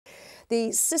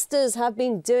The sisters have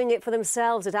been doing it for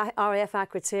themselves at RAF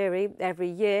Akrotiri. Every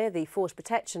year, the Force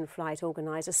Protection Flight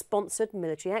organise a sponsored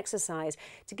military exercise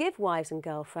to give wives and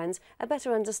girlfriends a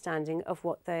better understanding of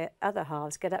what their other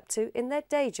halves get up to in their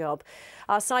day job.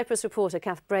 Our Cyprus reporter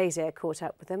Kath Brazier caught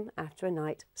up with them after a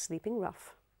night sleeping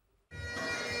rough.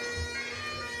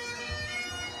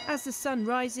 As the sun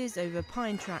rises over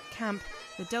Pine Track Camp,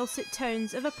 the dulcet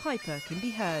tones of a piper can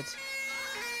be heard.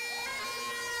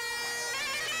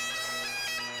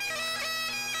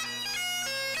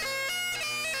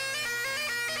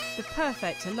 The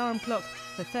perfect alarm clock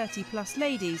for 30-plus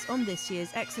ladies on this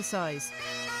year's exercise.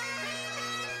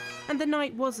 And the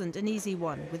night wasn't an easy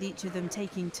one, with each of them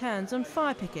taking turns on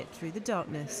fire picket through the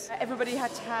darkness. Everybody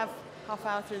had to have half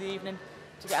hour through the evening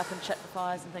to get up and check the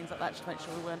fires and things like that, just to make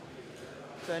sure we weren't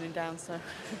burning down. So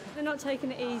they're not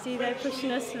taking it easy, they're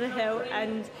pushing us to the hill,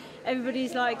 and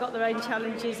everybody's got their own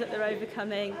challenges that they're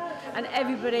overcoming, and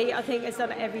everybody I think has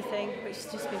done everything, which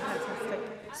has just been fantastic.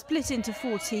 Split into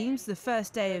 4 teams, the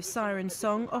first day of Siren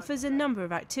Song offers a number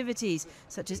of activities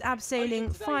such as abseiling,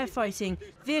 firefighting,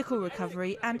 vehicle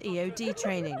recovery and EOD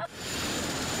training.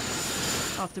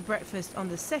 After breakfast on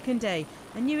the second day,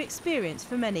 a new experience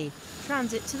for many,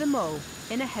 transit to the mole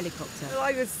in a helicopter.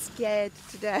 I was scared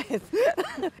to death.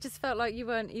 Just felt like you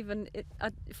weren't even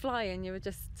flying, you were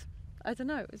just, I don't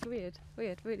know, it was weird,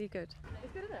 really good.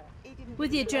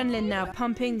 With the adrenaline now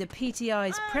pumping, the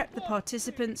PTIs prep the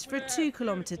participants for a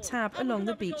 2-kilometre tab along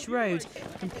the beach road,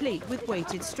 complete with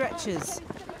weighted stretchers.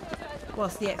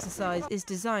 Whilst the exercise is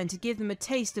designed to give them a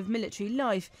taste of military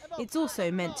life, it's also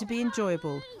meant to be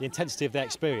enjoyable. The intensity of their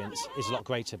experience is a lot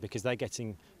greater because they're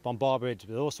getting bombarded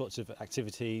with all sorts of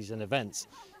activities and events,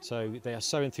 so they are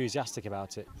so enthusiastic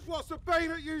about it. What's the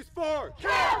bayonet used for?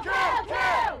 Kill, kill,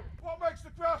 kill! What makes the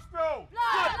grass grow?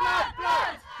 Blood, blood,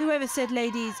 blood! Whoever said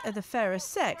ladies are the fairest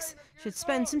sex should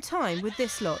spend some time with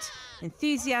this lot.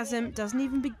 Enthusiasm doesn't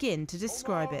even begin to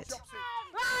describe it.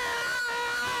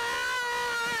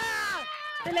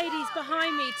 The ladies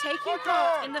behind me taking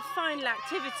part in the final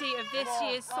activity of this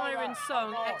year's Siren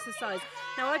Song exercise.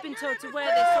 Now, I've been told to wear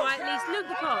this so I at least look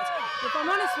the part. If I'm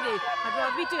honest with you, I'd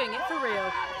rather be doing it for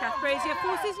real. Kath Brazier,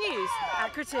 Forces News,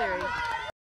 Akrotiri.